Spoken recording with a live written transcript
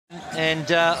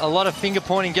and a lot of finger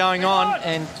pointing going on,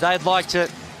 and they'd like to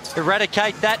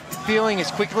eradicate that feeling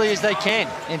as quickly as they can,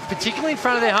 and particularly in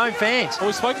front of their home fans. Well,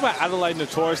 we spoke about Adelaide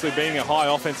notoriously being a high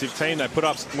offensive team.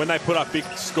 When they put up big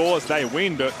scores, they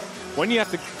win, but when you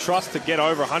have to trust to get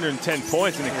over 110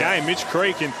 points in a game, Mitch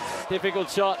Creek and... Difficult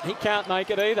shot, he can't make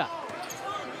it either.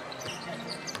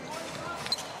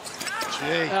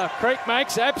 Creek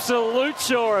makes absolute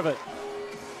sure of it.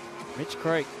 Mitch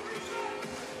Creek,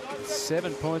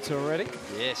 7 points already.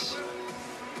 Yes.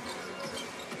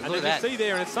 And as you see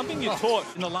there, and it's something you're taught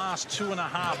in the last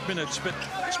 2.5 minutes, but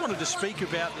I just wanted to speak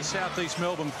about the Southeast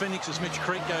Melbourne Phoenix as Mitch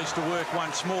Creek goes to work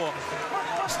once more.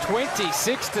 It's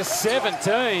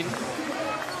 26-17.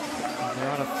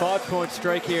 They're on a 5-point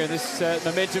streak here, and this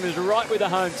momentum is right with the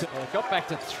home team. They've got back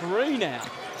to 3 now.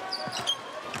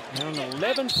 They're on an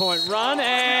 11-point run,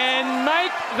 and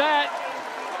make that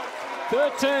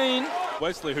 13.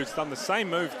 Wesley, who's done the same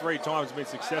move 3 times, been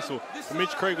successful. And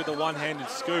Mitch Creek with the one-handed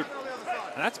scoop.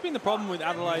 And that's been the problem with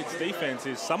Adelaide's defense,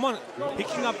 is someone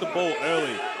picking up the ball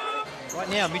early. Right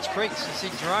now, Mitch Creek, you see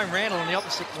Jerome Randall on the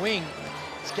opposite wing,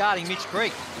 is guarding Mitch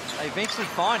Creek. They eventually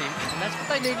find him, and that's what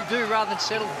they need to do rather than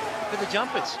settle for the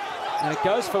jumpers. And it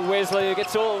goes for Wesley, who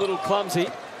gets all a little clumsy,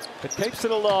 but keeps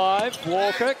it alive.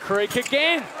 Walker, Creek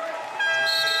again.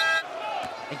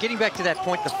 And getting back to that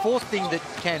point, the fourth thing that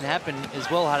can happen as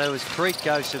well, Hutto, is Creek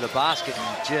goes to the basket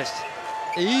and just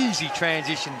easy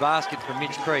transition basket from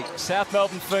Mitch Creek. South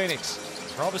Melbourne Phoenix.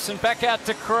 Robertson back out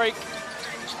to Creek.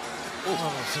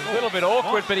 It's a little bit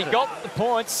awkward, but he got the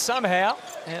points somehow.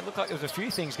 And it looked like there was a few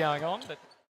things going on, but